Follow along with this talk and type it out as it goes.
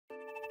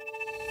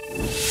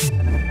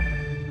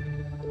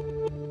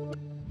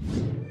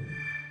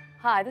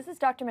Hi, this is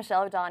Dr.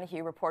 Michelle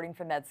O'Donoghue reporting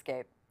for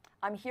Medscape.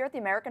 I'm here at the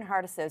American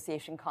Heart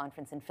Association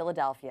conference in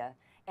Philadelphia,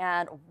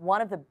 and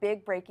one of the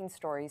big breaking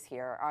stories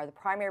here are the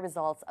primary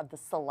results of the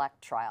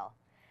SELECT trial.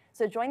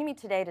 So joining me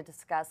today to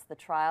discuss the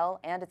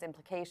trial and its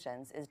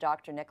implications is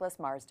Dr. Nicholas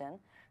Marston,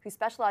 who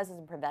specializes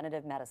in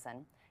preventative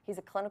medicine. He's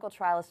a clinical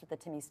trialist at the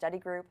TIMI study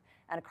group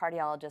and a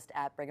cardiologist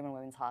at Brigham and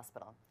Women's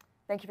Hospital.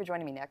 Thank you for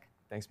joining me, Nick.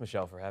 Thanks,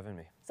 Michelle, for having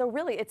me. So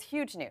really, it's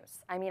huge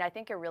news. I mean, I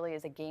think it really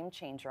is a game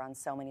changer on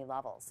so many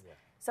levels. Yeah.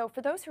 So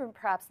for those who are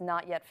perhaps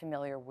not yet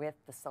familiar with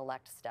the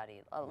SELECT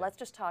study, let's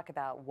just talk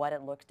about what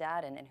it looked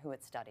at and who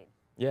it studied.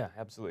 Yeah,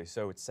 absolutely.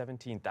 So it's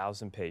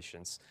 17,000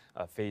 patients,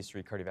 phase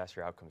 3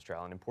 cardiovascular outcomes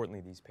trial. And importantly,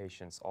 these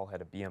patients all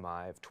had a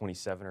BMI of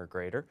 27 or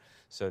greater.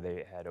 So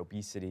they had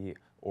obesity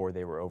or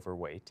they were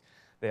overweight.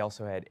 They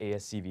also had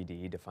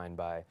ASCVD, defined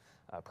by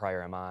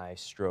prior MI,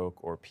 stroke,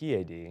 or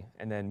PAD.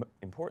 And then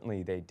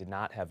importantly, they did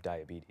not have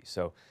diabetes.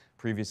 So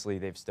previously,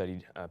 they've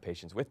studied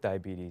patients with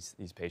diabetes.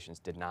 These patients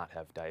did not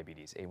have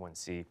diabetes.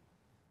 A1C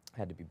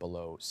had to be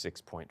below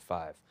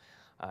 6.5.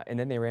 And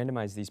then they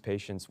randomized these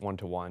patients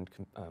one-to-one,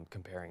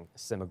 comparing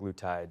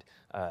semaglutide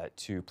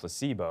to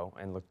placebo,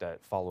 and looked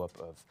at follow-up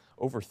of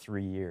over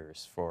 3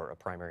 years for a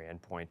primary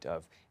endpoint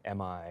of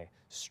MI,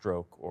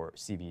 stroke, or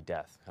CV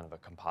death, kind of a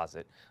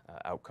composite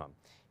outcome.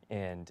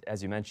 And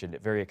as you mentioned,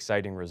 very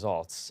exciting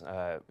results.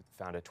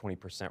 Found a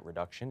 20%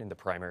 reduction in the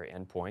primary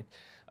endpoint,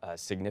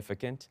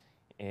 significant.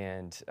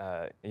 And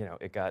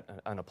it got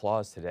an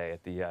applause today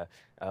at the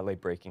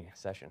late-breaking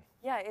session.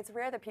 Yeah, it's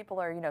rare that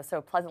people are,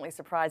 so pleasantly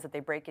surprised that they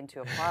break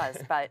into applause,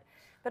 but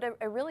it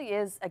really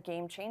is a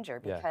game changer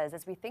because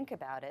as we think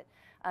about it,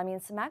 I mean,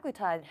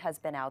 semaglutide has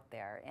been out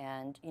there,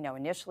 and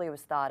initially it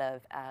was thought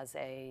of as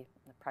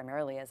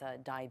primarily as a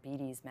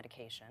diabetes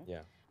medication.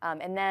 Yeah.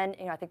 And then,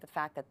 I think the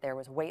fact that there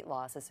was weight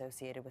loss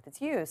associated with its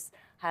use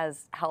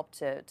has helped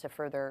to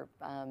further,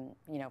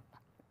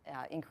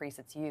 increase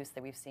its use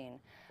that we've seen.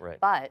 Right.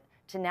 But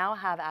to now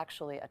have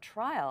actually a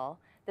trial,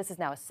 this is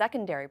now a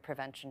secondary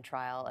prevention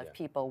trial of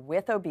people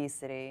with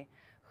obesity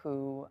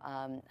who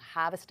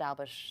have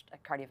established a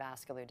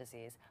cardiovascular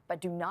disease but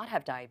do not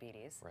have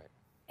diabetes. Right.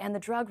 And the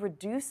drug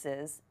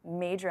reduces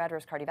major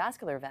adverse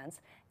cardiovascular events,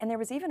 and there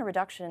was even a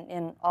reduction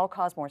in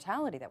all-cause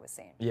mortality that was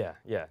seen. Yeah,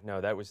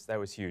 no, that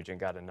was huge and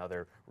got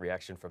another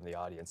reaction from the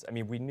audience. I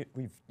mean,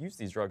 we've used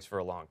these drugs for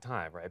a long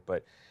time, right?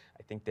 But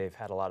I think they've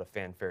had a lot of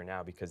fanfare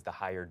now because the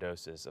higher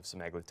doses of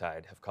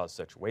semaglutide have caused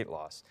such weight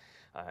loss.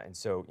 And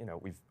so,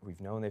 we've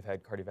known they've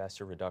had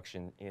cardiovascular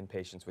reduction in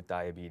patients with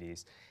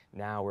diabetes.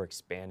 Now we're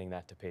expanding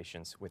that to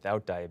patients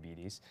without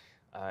diabetes.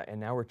 And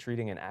now we're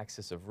treating an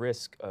axis of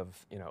risk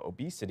of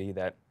obesity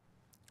that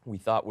we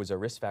thought was a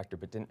risk factor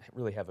but didn't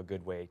really have a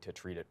good way to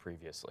treat it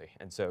previously.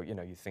 And so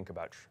you think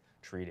about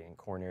treating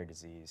coronary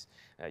disease,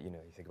 you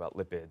think about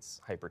lipids,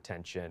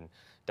 hypertension,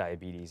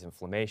 diabetes,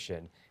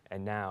 inflammation,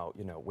 and now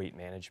weight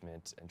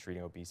management and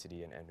treating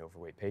obesity and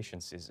overweight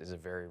patients is a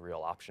very real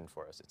option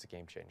for us. It's a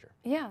game changer.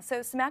 Yeah, so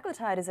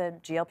semaglutide is a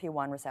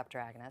GLP-1 receptor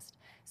agonist.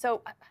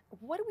 So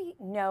what do we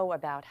know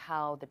about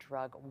how the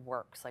drug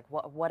works? Like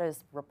what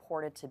is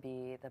reported to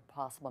be the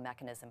possible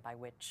mechanism by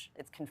which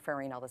it's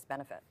conferring all this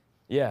benefit?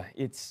 Yeah,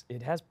 it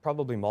has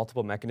probably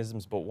multiple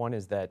mechanisms, but one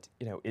is that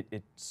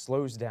it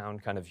slows down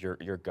kind of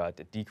your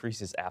gut, it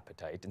decreases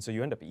appetite, and so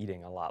you end up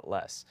eating a lot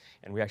less.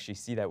 And we actually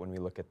see that when we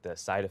look at the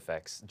side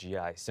effects.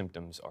 GI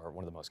symptoms are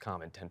one of the most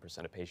common.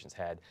 10% of patients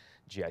had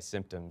GI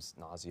symptoms: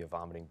 nausea,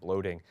 vomiting,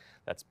 bloating.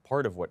 That's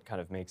part of what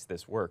kind of makes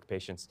this work.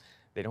 Patients,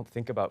 they don't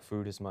think about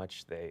food as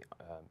much, they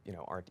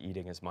aren't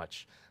eating as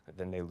much,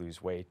 then they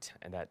lose weight,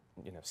 and that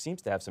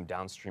seems to have some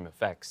downstream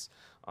effects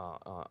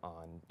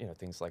on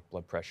things like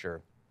blood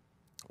pressure,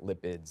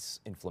 lipids,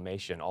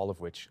 inflammation, all of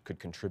which could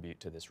contribute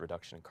to this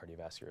reduction in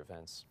cardiovascular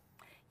events.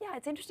 Yeah,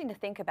 it's interesting to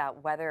think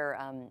about whether,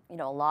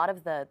 a lot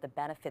of the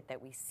benefit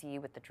that we see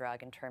with the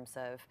drug in terms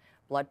of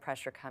blood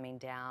pressure coming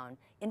down,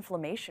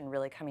 inflammation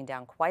really coming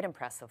down quite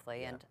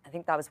impressively. And I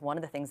think that was one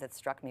of the things that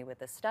struck me with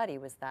this study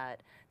was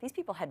that these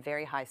people had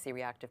very high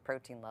C-reactive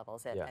protein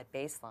levels at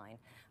baseline.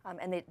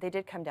 And they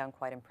did come down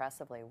quite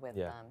impressively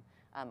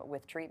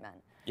with treatment.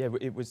 Yeah,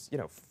 it was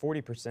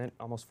 40%,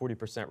 almost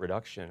 40%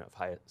 reduction of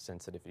high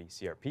sensitivity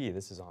CRP.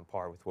 This is on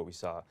par with what we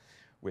saw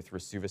with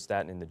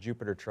rosuvastatin in the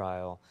Jupiter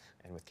trial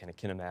and with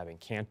canakinumab and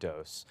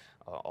Cantos,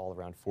 all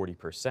around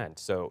 40%.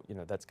 So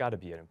that's got to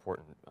be an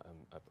important,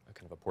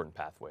 kind of important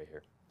pathway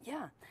here.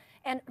 Yeah,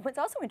 and what's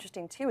also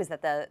interesting too is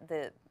that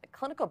the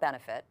clinical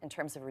benefit in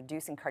terms of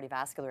reducing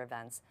cardiovascular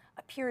events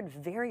appeared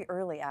very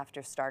early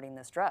after starting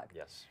this drug.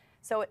 Yes.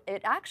 So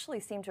it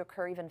actually seemed to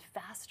occur even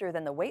faster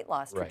than the weight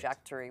loss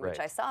trajectory, which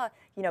I saw,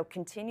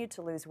 continued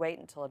to lose weight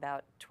until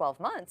about 12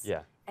 months.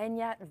 Yeah. And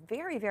yet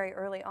very, very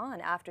early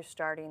on after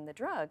starting the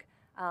drug,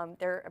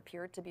 there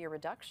appeared to be a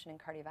reduction in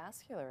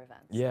cardiovascular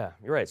events. Yeah,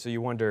 you're right. So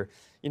you wonder,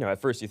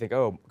 at first you think,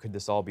 oh, could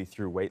this all be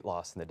through weight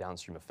loss and the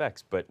downstream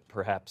effects? But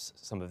perhaps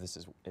some of this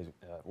is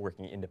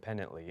working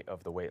independently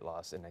of the weight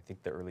loss. And I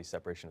think the early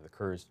separation of the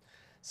curves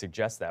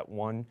suggests that.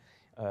 One,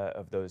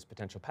 of those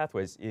potential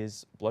pathways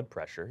is blood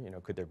pressure. You know,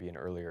 could there be an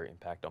earlier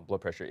impact on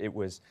blood pressure? It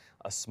was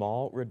a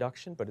small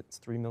reduction, but it's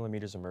 3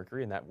 millimeters of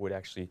mercury, and that would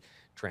actually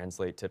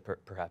translate to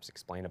perhaps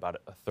explain about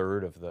a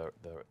third of the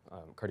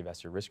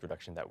cardiovascular risk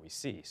reduction that we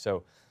see.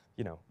 So,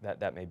 you know,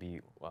 that may be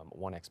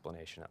one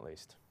explanation at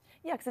least.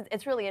 Yeah, because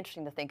it's really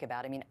interesting to think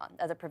about. I mean,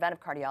 as a preventive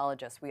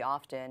cardiologist, we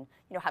often,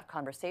 have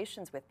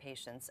conversations with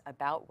patients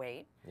about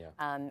weight. Yeah.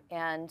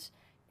 And,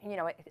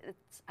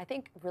 I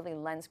think really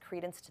lends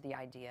credence to the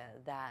idea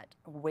that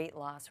weight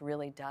loss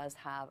really does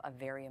have a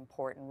very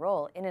important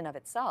role in and of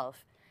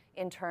itself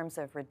in terms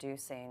of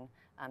reducing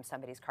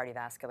somebody's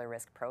cardiovascular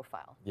risk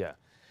profile. Yeah.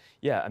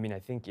 Yeah, I mean, I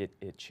think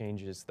it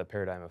changes the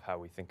paradigm of how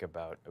we think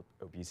about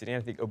obesity.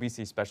 And I think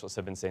obesity specialists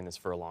have been saying this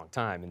for a long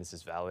time, and this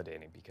is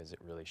validating because it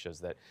really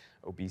shows that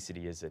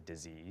obesity is a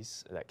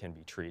disease that can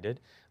be treated.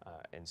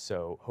 And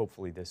so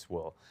hopefully this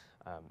will,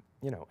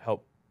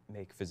 help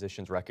make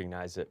physicians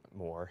recognize it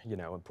more,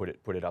 and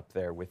put it up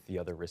there with the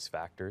other risk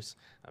factors,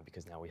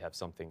 because now we have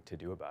something to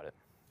do about it.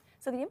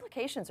 So the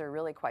implications are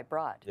really quite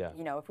broad. Yeah.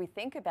 If we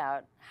think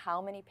about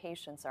how many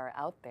patients are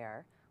out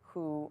there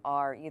who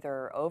are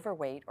either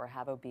overweight or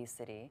have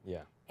obesity,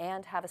 Yeah.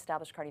 and have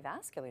established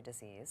cardiovascular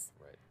disease,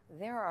 Right.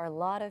 there are a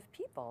lot of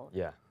people,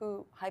 Yeah.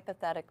 who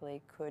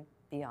hypothetically could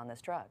be on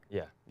this drug.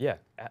 Yeah, yeah,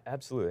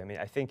 absolutely. I mean,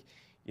 I think,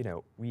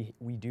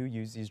 we do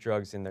use these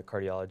drugs in the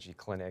cardiology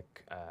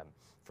clinic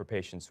for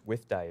patients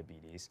with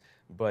diabetes,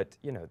 but,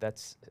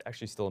 that's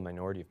actually still a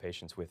minority of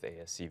patients with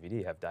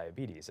ASCVD have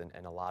diabetes,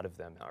 and a lot of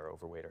them are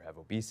overweight or have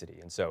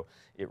obesity. And so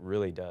it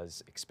really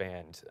does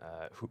expand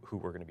who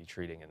we're going to be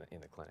treating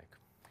in the clinic.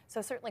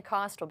 So certainly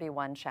cost will be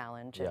one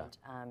challenge, Yeah.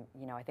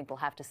 and I think we'll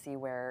have to see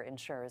where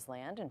insurers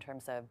land in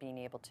terms of being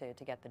able to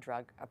get the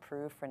drug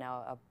approved for now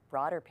a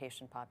broader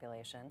patient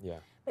population. Yeah.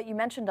 But you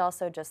mentioned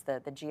also just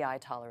the GI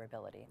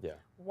tolerability. Yeah.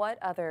 What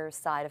other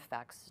side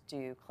effects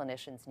do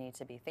clinicians need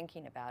to be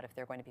thinking about if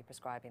they're going to be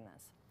prescribing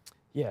this?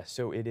 Yeah,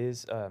 so it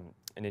is an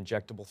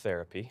injectable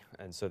therapy,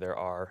 and so there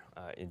are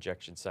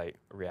injection site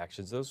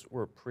reactions. Those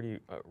were pretty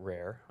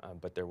rare,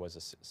 but there was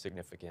a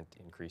significant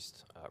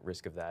increased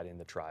risk of that in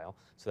the trial.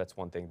 So that's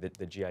one thing.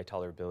 The GI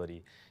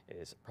tolerability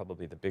is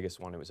probably the biggest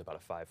one. It was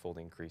about a 5-fold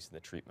increase in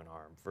the treatment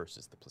arm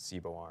versus the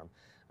placebo arm.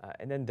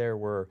 And then there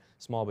were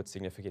small but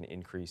significant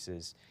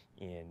increases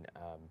in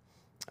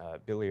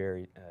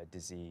biliary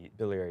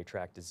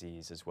tract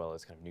disease, as well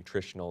as kind of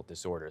nutritional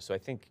disorders. So I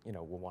think,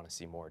 we'll want to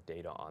see more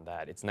data on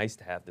that. It's nice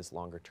to have this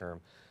longer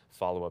term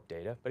follow-up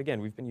data. But again,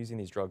 we've been using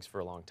these drugs for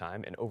a long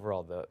time, and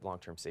overall the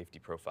long-term safety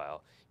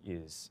profile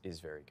is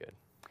very good.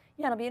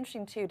 Yeah, it'll be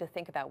interesting too to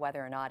think about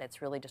whether or not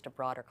it's really just a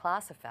broader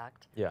class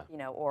effect, Yeah.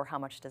 Or how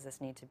much does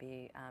this need to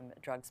be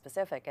drug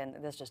specific,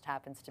 and this just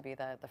happens to be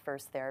the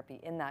first therapy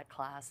in that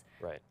class,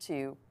 Right.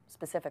 to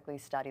specifically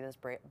study this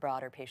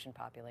broader patient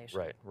population.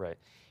 Right, right.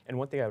 And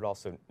one thing I would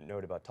also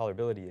note about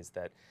tolerability is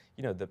that,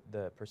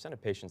 the percent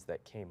of patients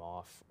that came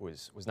off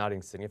was not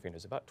insignificant. It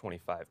was about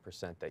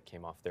 25% that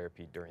came off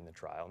therapy during the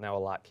trial. Now, a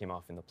lot came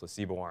off in the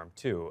placebo arm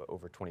too,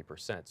 over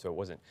 20%, so it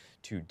wasn't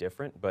too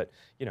different. But,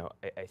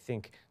 I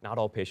think not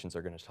all patients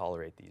are going to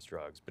tolerate these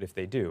drugs, but if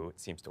they do, it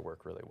seems to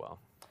work really well.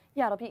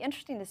 Yeah, it'll be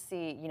interesting to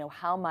see,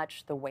 how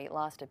much the weight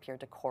loss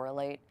appeared to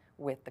correlate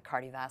with the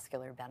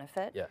cardiovascular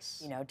benefit.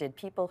 Yes. Did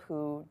people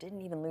who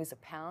didn't even lose a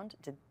pound,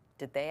 did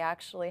they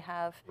actually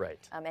have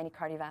Right. Any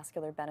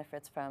cardiovascular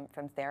benefits from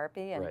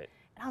therapy? And, Right.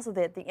 and also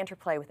the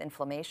interplay with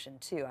inflammation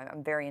too.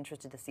 I'm very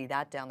interested to see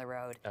that down the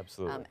road.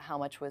 Absolutely. How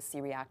much was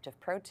C-reactive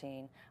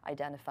protein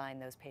identifying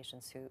those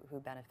patients who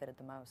benefited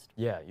the most?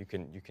 Yeah, you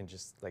can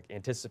just like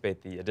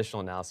anticipate the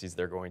additional analyses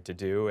they're going to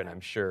do, and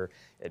I'm sure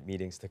at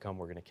meetings to come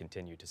we're going to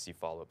continue to see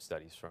follow-up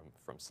studies from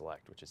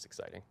SELECT, which is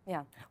exciting.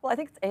 Yeah, well, I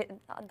think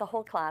the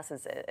whole class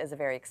is a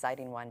very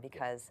exciting one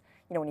because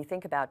when you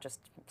think about just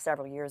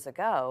several years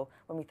ago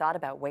when we thought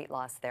about weight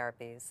loss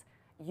therapies,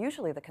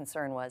 usually the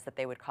concern was that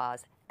they would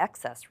cause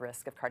excess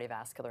risk of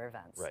cardiovascular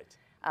events. Right.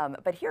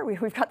 But here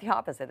we've got the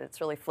opposite. It's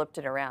really flipped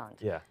it around.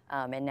 Yeah.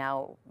 And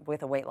now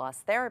with a weight loss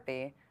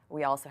therapy,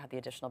 we also have the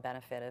additional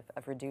benefit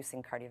of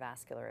reducing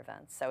cardiovascular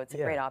events. So it's a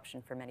great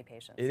option for many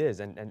patients. It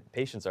is, and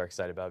patients are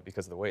excited about it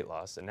because of the weight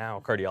loss, and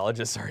now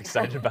cardiologists are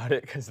excited about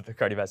it because of the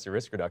cardiovascular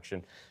risk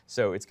reduction.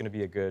 So it's going to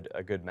be a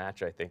good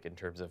match, I think, in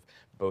terms of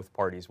both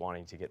parties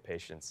wanting to get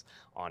patients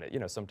on it.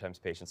 Sometimes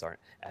patients aren't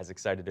as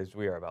excited as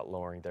we are about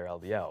lowering their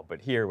LDL,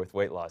 but here with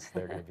weight loss,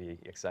 they're going to be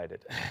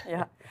excited.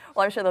 Yeah,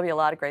 well, I'm sure there'll be a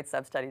lot of great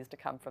sub-studies to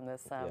come from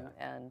this,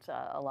 and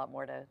a lot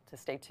more to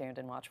stay tuned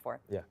and watch for.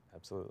 Yeah,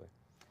 absolutely.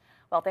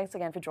 Well, thanks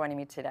again for joining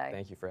me today.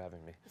 Thank you for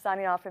having me.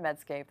 Signing off for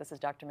Medscape, this is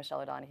Dr.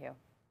 Michelle O'Donoghue.